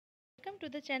welcome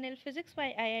to the channel Physics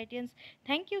by IITians.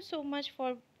 Thank you so much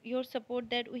for your support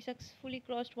that we successfully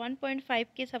crossed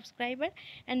 1.5k subscriber,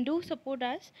 and do support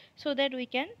us so that we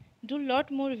can do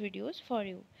lot more videos for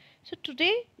you. So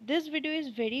today this video is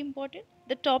very important.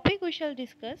 The topic we shall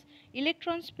discuss: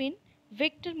 electron spin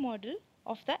vector model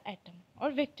of the atom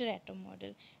or vector atom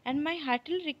model. And my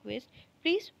hearty request,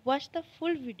 please watch the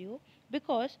full video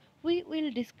because we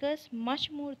will discuss much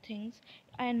more things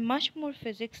and much more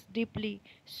physics deeply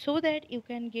so that you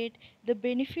can get the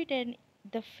benefit and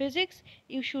the physics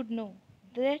you should know.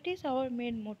 That is our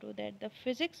main motto, that the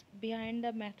physics behind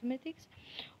the mathematics,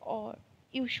 or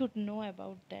you should know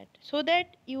about that so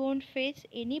that you won't face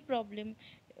any problem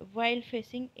while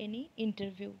facing any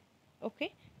interview.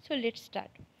 Okay, so let's start.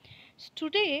 So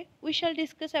today we shall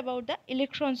discuss about the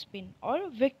electron spin or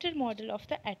vector model of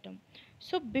the atom.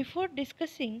 So before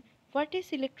discussing what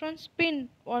is electron spin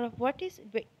or what is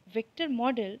vector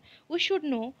model, we should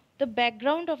know the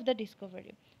background of the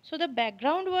discovery. So the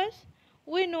background was,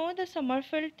 we know the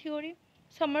Sommerfeld theory,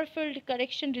 Sommerfeld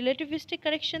correction, relativistic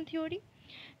correction theory.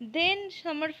 Then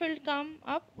Sommerfeld come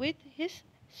up with his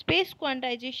space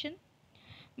quantization,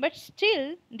 but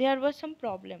still there was some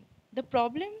problem. The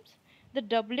problems, the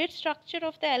doublet structure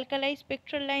of the alkali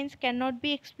spectral lines cannot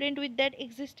be explained with that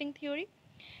existing theory.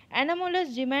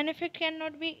 Anomalous Zeeman effect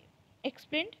cannot be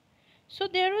explained. So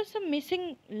there was some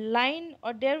missing line,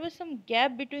 or there was some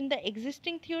gap between the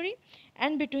existing theory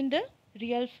and between the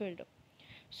real field.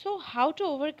 So how to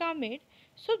overcome it?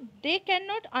 So they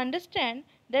cannot understand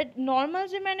that normal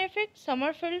Zeeman effect.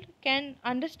 Sommerfeld can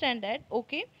understand that,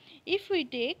 okay, if we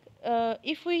take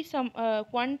if we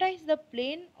quantize the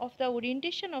plane of the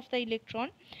orientation of the electron,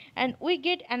 and we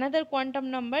get another quantum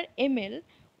number ml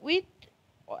with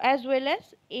as well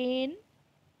as n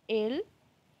l,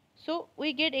 so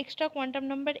we get extra quantum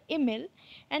number ml,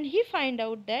 and he find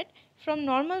out that from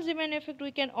normal Zeeman effect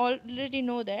we can already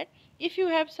know that if you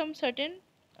have some certain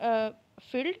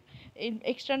field in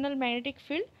external magnetic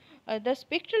field, the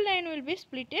spectral line will be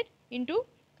splitted into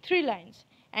three lines,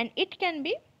 and it can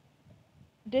be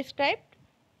described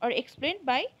or explained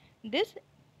by this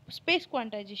space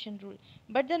quantization rule.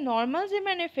 But the normal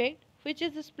Zeeman effect, which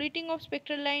is the splitting of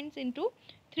spectral lines into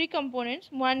three components,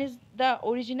 one is the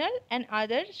original and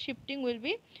other shifting will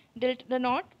be delta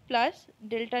naught plus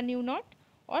delta nu naught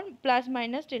or plus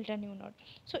minus delta nu naught.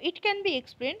 So it can be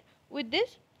explained with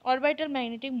this orbital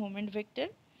magnetic moment vector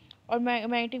or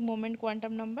magnetic moment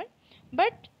quantum number.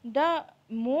 But the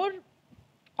more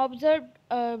observed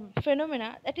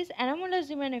phenomena, that is anomalous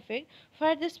Zeeman effect,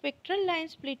 where the spectral line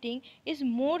splitting is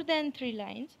more than three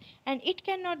lines, and it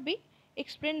cannot be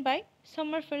explained by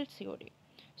Sommerfeld theory.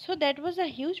 So that was a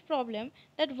huge problem,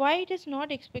 that why it is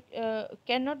not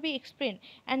cannot be explained,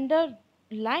 and the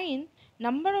line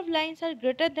number of lines are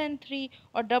greater than 3,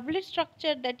 or doublet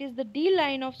structure, that is the D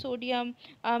line of sodium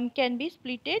can be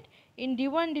splitted in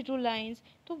D1 D2 lines.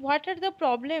 So what are the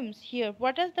problems here?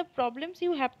 What are the problems?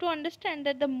 You have to understand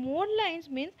that the more lines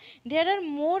means there are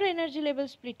more energy level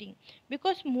splitting,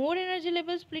 because more energy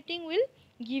level splitting will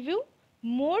give you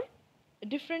more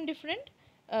different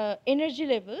energy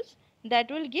levels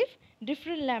that will give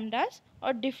different lambdas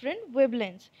or different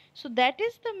wavelengths. So that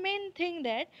is the main thing,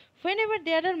 that whenever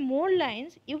there are more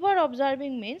lines you are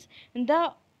observing means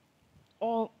the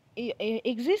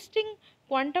existing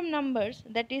quantum numbers,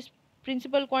 that is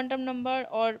principal quantum number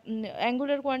or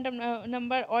angular quantum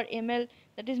number, or ml,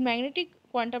 that is magnetic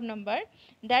quantum number,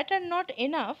 that are not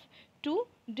enough to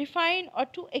define or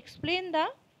to explain the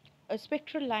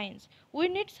spectral lines. We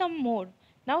need some more.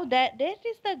 Now that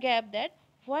is the gap, that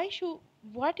why should,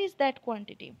 what is that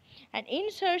quantity, and in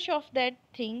search of that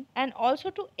thing, and also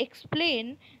to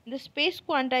explain the space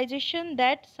quantization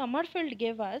that Sommerfeld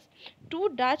gave us, two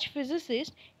Dutch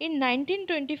physicists in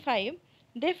 1925,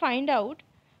 they find out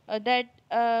that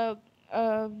uh,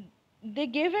 they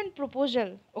gave a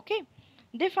proposal. Okay,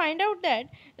 they find out that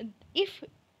if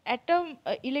atom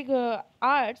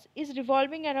Earth is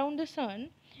revolving around the sun,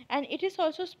 and it is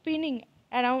also spinning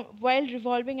around while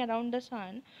revolving around the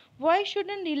sun, why should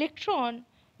an electron,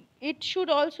 it should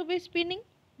also be spinning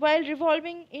while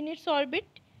revolving in its orbit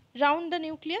round the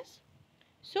nucleus?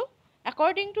 So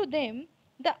according to them,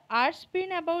 the earth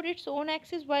spin about its own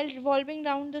axis while revolving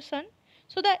round the sun.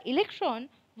 So the electron,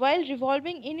 while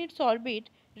revolving in its orbit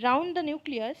round the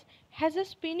nucleus, has a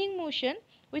spinning motion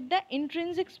with the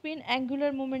intrinsic spin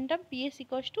angular momentum Ps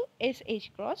equals to sh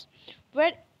cross,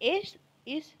 where s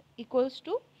is equals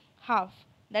to half,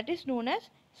 that is known as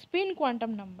spin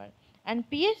quantum number, and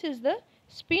Ps is the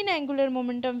spin angular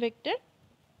momentum vector,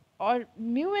 or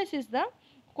mu s is the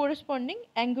corresponding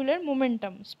angular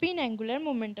momentum, spin angular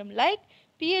momentum. Like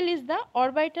PL is the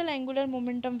orbital angular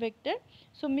momentum vector.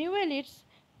 So mu L is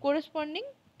corresponding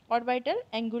orbital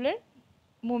angular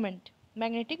moment,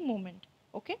 magnetic moment.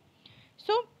 Okay.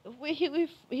 So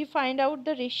we find out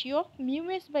the ratio of mu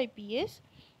S by PS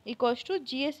equals to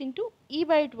GS into E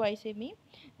by twice ME,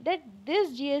 that this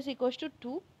GS equals to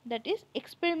 2, that is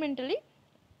experimentally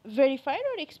verified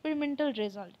or experimental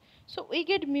result. So we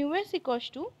get mu S equals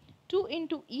to 2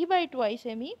 into E by twice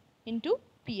ME into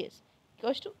PS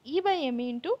equals to E by ME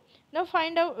into, now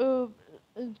find out,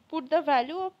 put the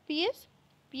value of PS.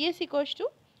 PS equals to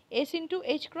S into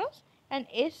H cross, and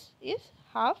S is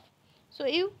half. So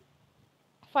you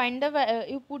find the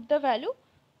you put the value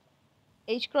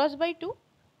H cross by 2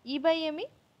 E by ME.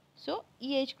 So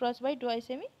E H cross by twice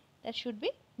ME, that should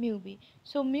be mu B.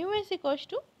 So mu S equals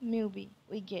to mu B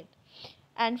we get.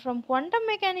 And from quantum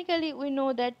mechanically we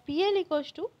know that PL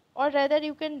equals to, or rather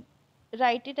you can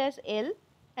write it as L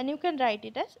and you can write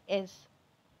it as S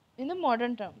in the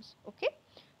modern terms. Okay.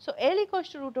 So L equals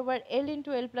to root over L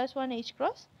into L plus 1 H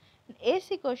cross, and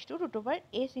S equals to root over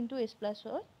S into S plus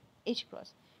 1 H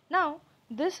cross. Now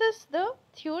this is the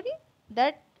theory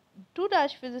that two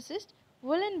Dutch physicists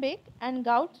Uhlenbeck and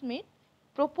Goudsmit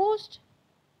proposed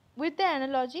with the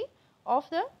analogy of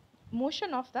the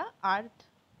motion of the earth.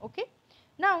 Okay.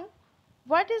 Now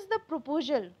what is the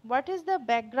proposal, what is the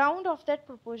background of that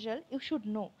proposal, you should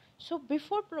know. So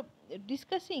before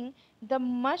discussing the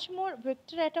much more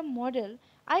vector atom model,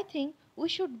 I think we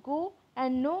should go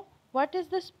and know what is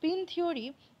the spin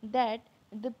theory that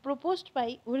the proposed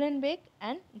by Uhlenbeck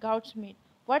and Goudsmit.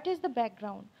 What is the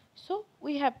background? So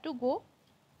we have to go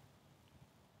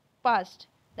past,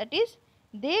 that is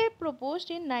they proposed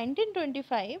in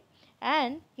 1925,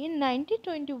 and in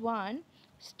 1921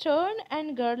 Stern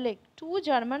and Gerlach, two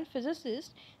German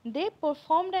physicists, they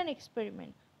performed an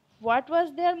experiment. What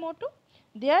was their motto?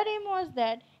 Their aim was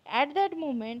that at that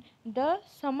moment the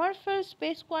Sommerfeld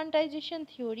space quantization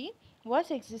theory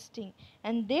was existing,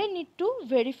 and they need to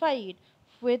verify it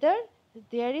whether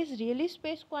there is really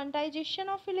space quantization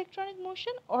of electronic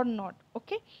motion or not.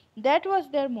 Okay, that was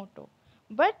their motto.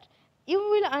 But you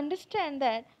will understand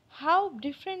that how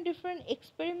different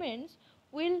experiments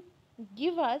will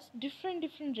give us different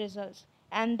results,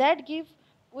 and that give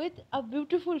with a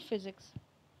beautiful physics.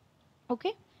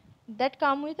 Okay, that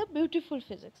come with a beautiful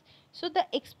physics. So the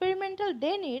experimental,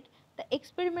 they need the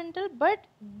experimental, but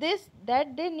this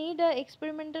that they need a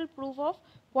experimental proof of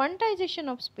quantization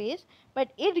of space, but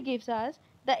it gives us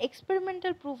the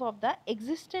experimental proof of the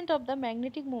existence of the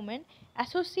magnetic moment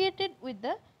associated with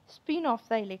the spin of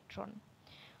the electron.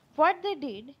 What they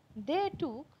did, they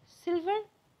took silver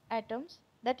atoms,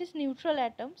 that is neutral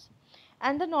atoms,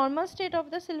 and the normal state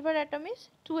of the silver atom is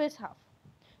 2s half.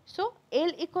 So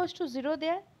L equals to 0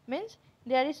 there, means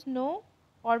there is no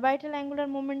orbital angular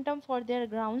momentum for their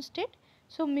ground state.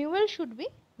 So mu L should be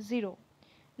 0.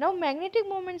 Now magnetic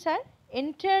moments are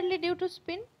entirely due to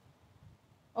spin.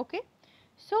 Okay.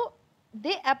 So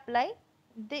they apply,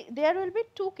 there will be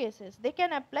two cases. They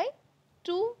can apply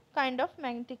two kind of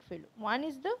magnetic field. One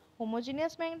is the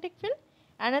homogeneous magnetic field,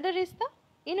 another is the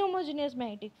inhomogeneous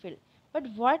magnetic field. But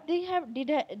what they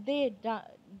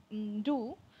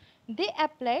do, they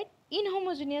applied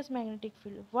inhomogeneous magnetic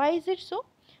field. Why is it so?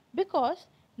 Because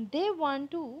they want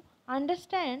to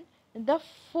understand the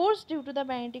force due to the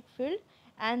magnetic field,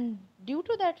 and due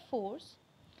to that force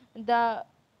the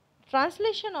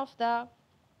translation of the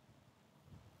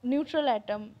neutral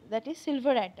atom, that is silver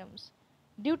atoms,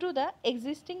 due to the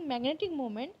existing magnetic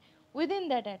moment within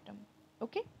that atom.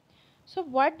 Okay. So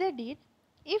what they did,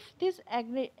 if this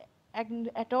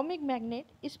atomic magnet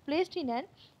is placed in an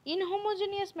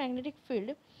inhomogeneous magnetic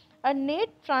field, a net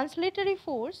translatory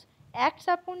force acts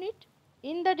upon it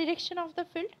in the direction of the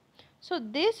field. So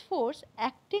this force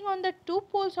acting on the two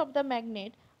poles of the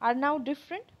magnet are now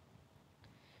different.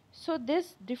 So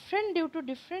this different, due to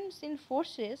difference in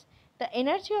forces, the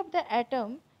energy of the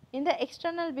atom in the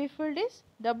external B field is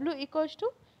W equals to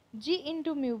G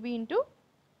into mu B into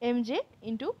Mj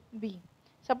into B.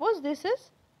 Suppose this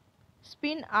is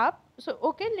spin up. So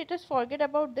okay, let us forget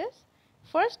about this.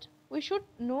 First we should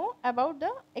know about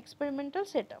the experimental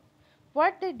setup.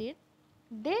 What they did,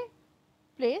 they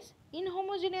place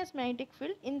inhomogeneous magnetic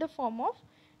field in the form of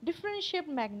different shaped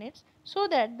magnets, so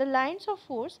that the lines of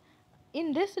force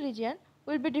in this region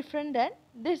will be different than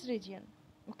this region.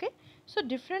 Okay. So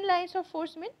different lines of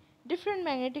force mean different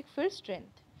magnetic field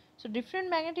strength. So different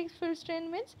magnetic field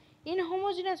strength means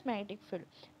inhomogeneous magnetic field.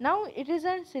 Now it is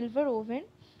a silver oven.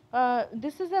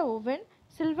 This is a oven.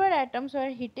 Silver atoms were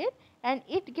heated, and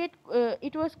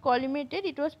it was collimated.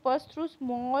 It was passed through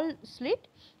small slit,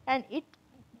 and it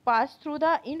passed through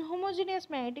the inhomogeneous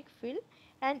magnetic field,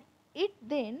 and it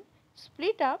then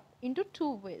split up into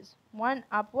two ways, one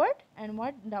upward and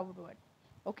one downward.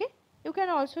 Okay, you can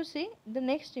also see the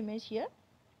next image here.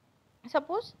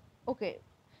 Suppose, okay,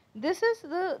 this is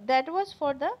the, that was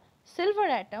for the silver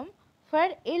atom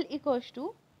where L equals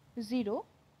to 0.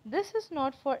 This is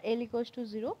not for L equals to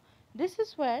 0. This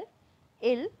is where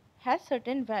L has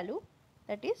certain value,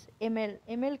 that is ml.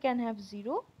 ml can have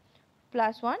 0,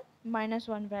 plus 1, minus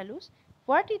 1 values.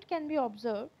 What it can be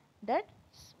observed that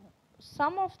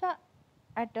some of the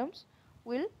atoms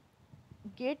will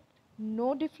get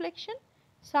no deflection,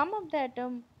 some of the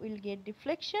atom will get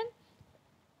deflection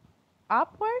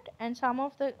upward, and some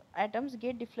of the atoms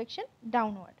get deflection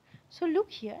downward. So look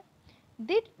here,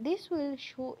 this will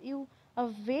show you a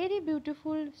very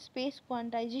beautiful space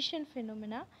quantization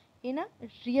phenomena in a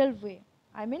real way.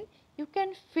 I mean, you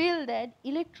can feel that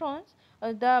electrons,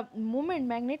 the moment,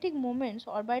 magnetic moments,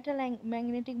 orbital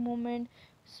magnetic moment,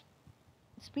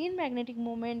 spin magnetic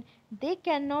moment, they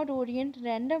cannot orient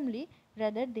randomly,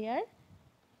 rather they are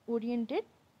oriented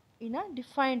in a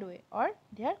defined way, or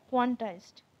they are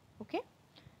quantized. Okay,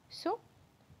 so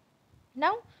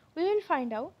now we will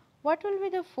find out what will be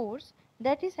the force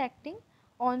that is acting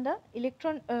on the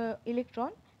electron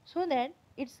so that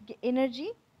its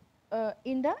energy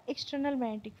in the external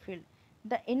magnetic field.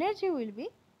 The energy will be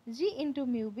G into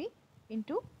mu B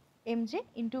into mj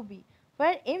into B,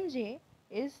 where mj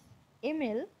is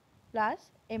ml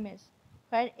plus ms,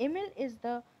 where ml is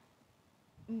the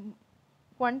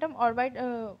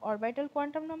orbital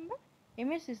quantum number,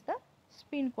 ms is the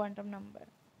spin quantum number.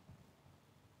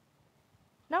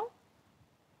 Now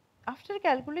after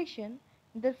calculation,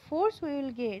 the force we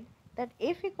will get that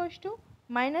F equals to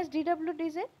minus dw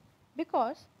dz,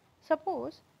 because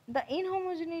suppose the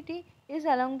inhomogeneity is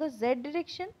along the z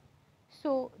direction,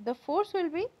 so the force will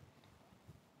be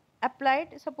applied.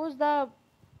 Suppose the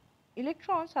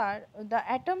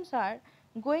atoms are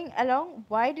going along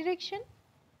y direction,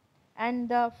 and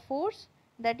the force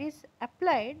that is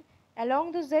applied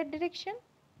along the z direction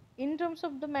in terms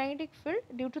of the magnetic field,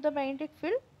 due to the magnetic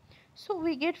field, so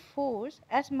we get force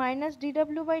as minus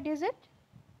dw by dz,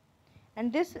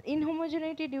 and this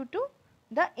inhomogeneity due to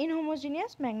the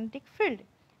inhomogeneous magnetic field,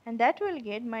 and that will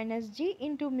get minus g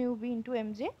into mu b into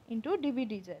mj into dB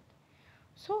dz.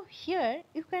 So here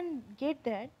you can get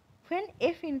that when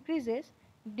F increases,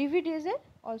 dV dz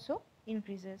also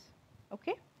increases.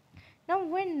 Okay. Now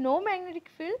when no magnetic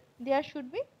field, there should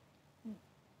be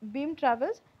beam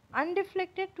travels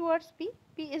undeflected towards P.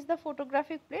 P is the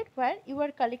photographic plate where you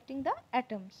are collecting the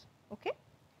atoms. Okay.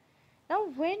 Now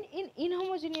when in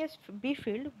inhomogeneous B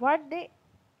field, what they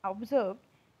observed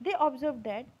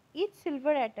that each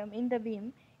silver atom in the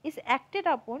beam is acted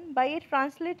upon by a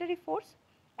translatory force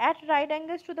at right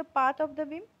angles to the path of the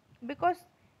beam, because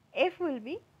F will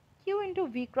be Q into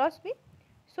V cross B.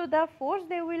 So the force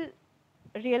they will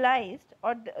realized,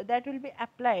 or that will be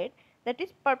applied, that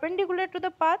is perpendicular to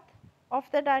the path of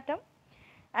that atom,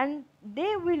 and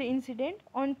they will incident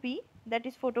on P, that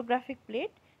is photographic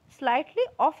plate, slightly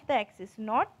off the axis,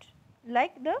 not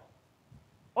like the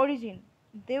origin.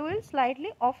 They will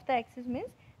slightly off the axis, means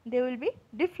they will be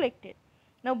deflected.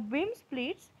 Now beam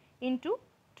splits into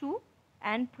two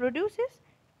and produces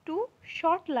two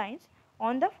short lines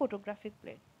on the photographic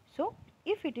plate. So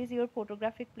if it is your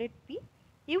photographic plate P,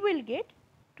 you will get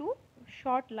two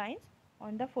short lines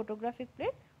on the photographic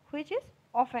plate which is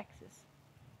off axis.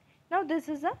 Now this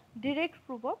is a direct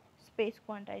proof of space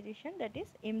quantization, that is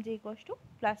mj equals to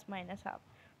plus minus half,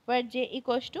 where j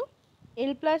equals to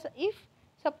L plus, if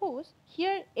suppose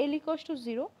here L equals to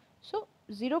 0, so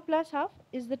 0 plus half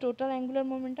is the total angular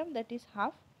momentum, that is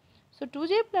half. So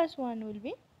 2j plus 1 will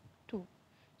be 2.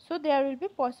 So there will be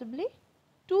possibly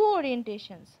two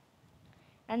orientations,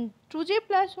 and 2j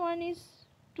plus 1 is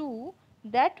 2,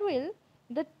 that will,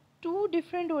 the two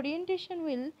different orientation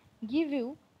will give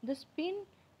you the spin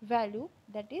value,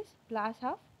 that is plus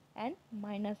half and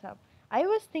minus half. I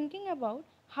was thinking about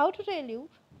how to tell you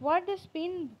what the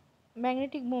spin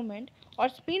magnetic moment or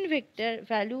spin vector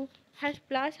value has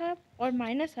plus half or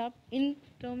minus half in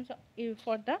terms of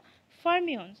for the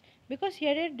fermions, because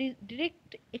here a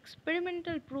direct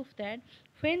experimental proof that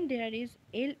when there is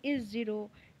L is 0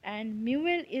 and mu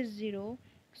L is 0,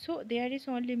 so there is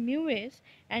only mu s,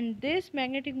 and this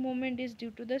magnetic moment is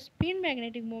due to the spin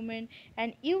magnetic moment,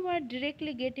 and you are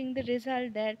directly getting the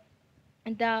result that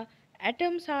the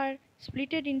atoms are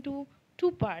splitted into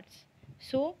two parts,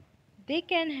 so they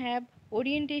can have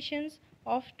orientations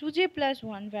of 2j plus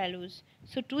 1 values.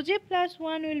 So 2j plus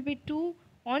 1 will be 2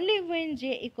 only when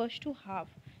j equals to half.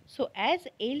 So as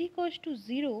L equals to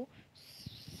 0,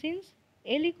 since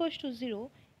L equals to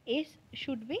 0, S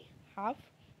should be half,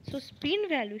 So spin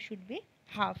value should be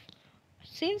half.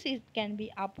 Since it can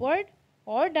be upward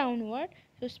or downward,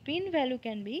 so spin value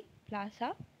can be plus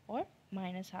half or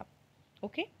minus half.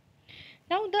 Okay.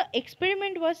 Now the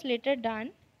experiment was later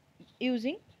done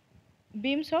using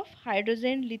beams of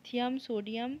hydrogen, lithium,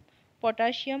 sodium,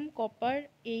 potassium, copper,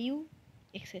 Au,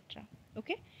 etc.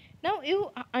 Okay. Now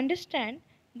you understand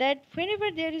that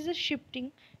whenever there is a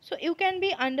shifting, so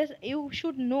you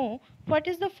should know what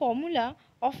is the formula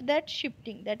of that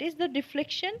shifting, that is the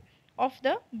deflection of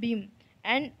the beam.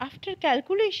 And after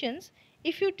calculations,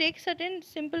 if you take certain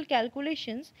simple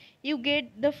calculations, you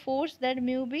get the force that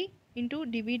mu b into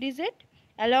dv dz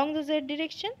along the z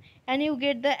direction, and you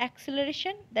get the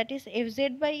acceleration, that is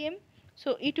fz by m.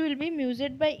 So it will be mu z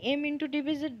by m into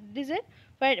dv dz,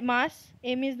 where mass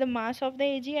m is the mass of the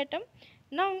Ag atom.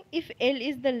 Now if L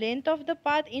is the length of the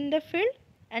path in the field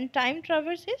and time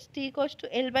traverse is t equals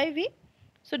to L by v,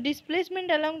 so displacement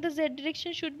along the z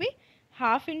direction should be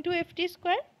half into ft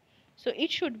square. So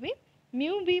it should be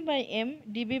mu b by m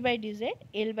dB by dz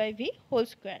L by v whole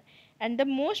square. And the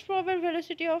most probable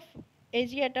velocity of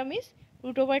Ag atom is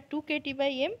root over 2 kt by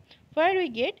m, where we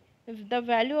get the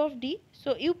value of d.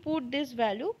 So you put this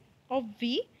value of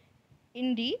v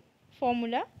in d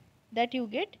formula, that you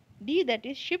get d, that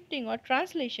is shifting or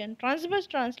translation, transverse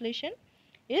translation,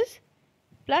 is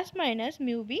plus minus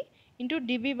mu b into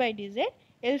dB by dz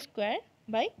L square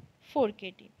by 4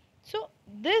 kt. So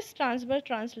this transverse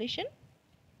translation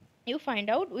you find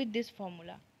out with this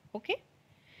formula. Okay.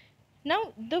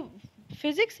 Now the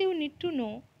physics you need to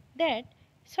know, that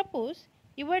suppose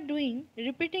you are doing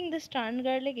repeating the Stern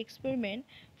Gerlach experiment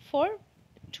for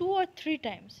 2 or 3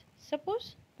 times.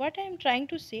 Suppose what I am trying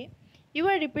to say, you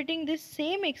are repeating this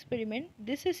same experiment.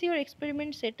 This is your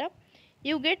experiment setup.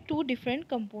 You get 2 different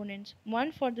components,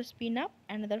 one for the spin up,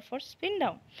 another for spin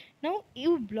down. Now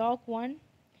you block one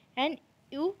and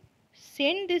you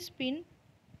send this spin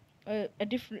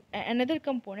another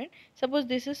component. Suppose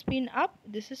this is spin up,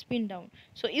 this is spin down.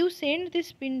 So you send this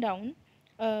spin down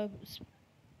uh,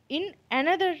 in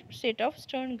another set of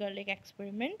Stern Gerlach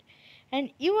experiment,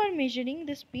 and you are measuring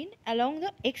the spin along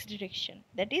the x direction.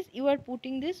 That is, you are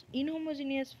putting this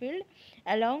inhomogeneous field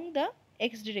along the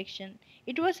x direction.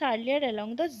 It was earlier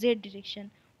along the z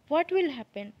direction. What will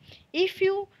happen if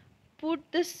you put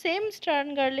the same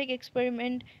Stern Gerlach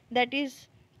experiment, that is,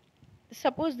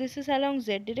 suppose this is along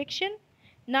z direction.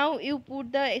 Now you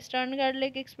put the Stern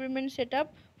Gerlach experiment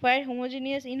setup where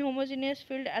homogeneous inhomogeneous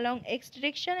field along x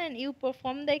direction, and you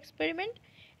perform the experiment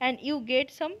and you get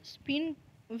some spin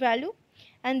value,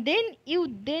 and then you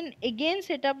again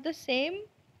set up the same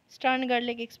Stern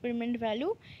Gerlach experiment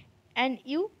value and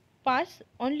you pass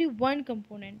only one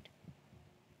component.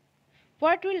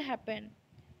 What will happen?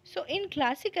 So in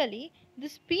classically, the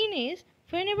spin is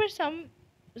whenever some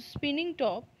spinning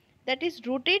top that is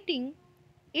rotating,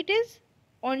 it is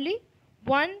only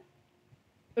one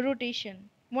rotation,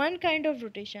 one kind of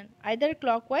rotation, either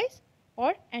clockwise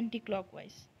or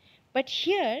anti-clockwise. But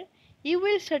here you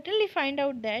will certainly find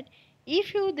out that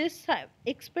if you this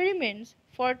experiments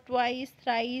for twice,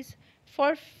 thrice,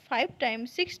 for 5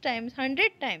 times, 6 times,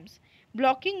 100 times,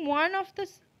 blocking one of the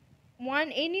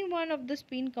any one of the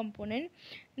spin component,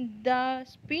 the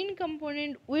spin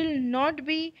component will not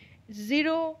be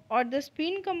 0, or the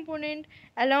spin component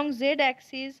along z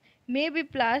axis may be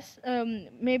plus,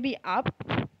 may be up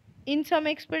in some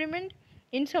experiment,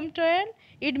 in some trial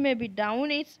it may be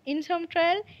down, it's in some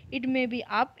trial it may be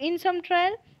up, in some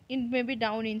trial it may be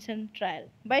down, in some trial.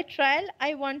 By trial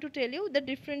I want to tell you the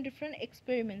different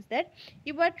experiments that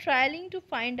you are trialing to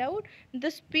find out the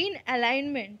spin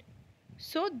alignment.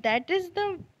 So that is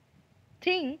the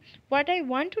thing what I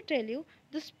want to tell you.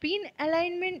 The spin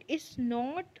alignment is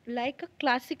not like a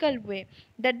classical way,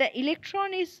 that the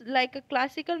electron is like a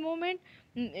classical moment,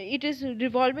 it is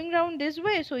revolving around this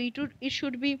way, so it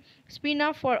should be spin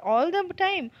up for all the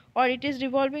time, or it is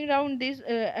revolving around this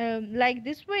like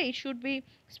this way, it should be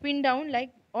spin down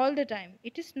like all the time.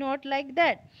 It is not like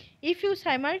that. If you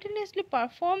simultaneously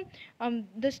perform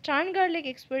the Stern Gerlach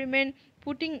experiment,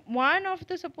 putting one of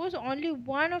the, suppose only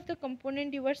one of the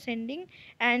component you are sending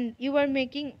and you are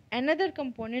making another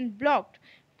component blocked,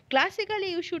 classically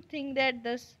you should think that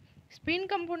the spin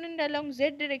component along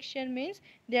z direction means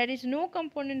there is no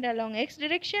component along x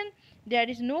direction, there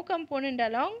is no component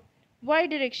along y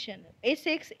direction.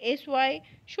 Sx sy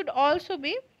should also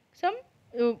be some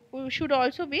should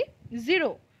also be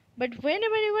 0. But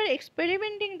whenever you are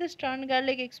experimenting the Stern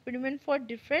Gerlach experiment for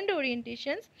different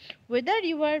orientations, whether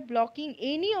you are blocking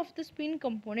any of the spin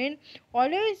component,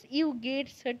 always you get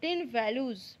certain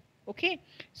values. Okay,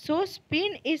 so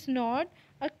spin is not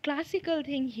a classical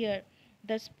thing here.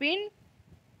 The spin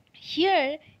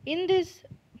here in this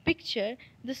picture,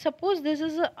 suppose this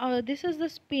is the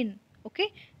spin.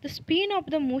 Okay, the spin of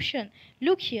the motion,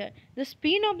 look here, the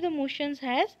spin of the motions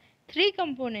has three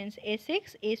components,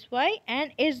 sx, sy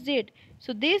and sz.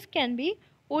 So this can be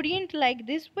oriented like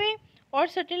this way, or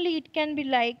certainly it can be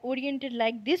like oriented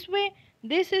like this way.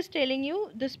 This is telling you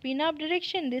the spin up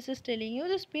direction, this is telling you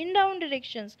the spin down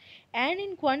directions, and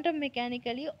in quantum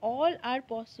mechanically all are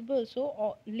possible.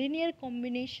 So linear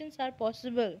combinations are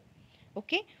possible.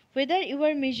 Okay, whether you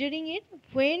are measuring it,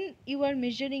 when you are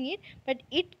measuring it, but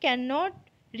it cannot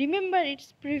remember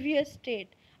its previous state.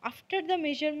 After the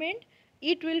measurement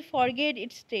it will forget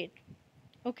its state.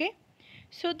 Okay,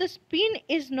 so the spin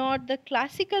is not the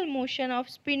classical motion of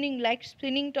spinning like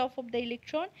spinning top of the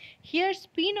electron. Here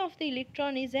spin of the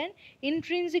electron is an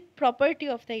intrinsic property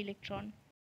of the electron.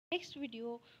 Next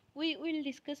video we will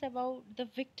discuss about the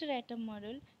vector atom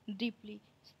model deeply.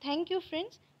 So thank you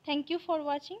friends, thank you for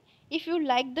watching. If you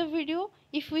like the video,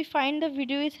 if we find the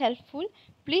video is helpful,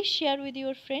 please share with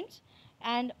your friends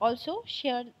and also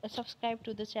share subscribe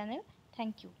to the channel.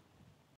 Thank you.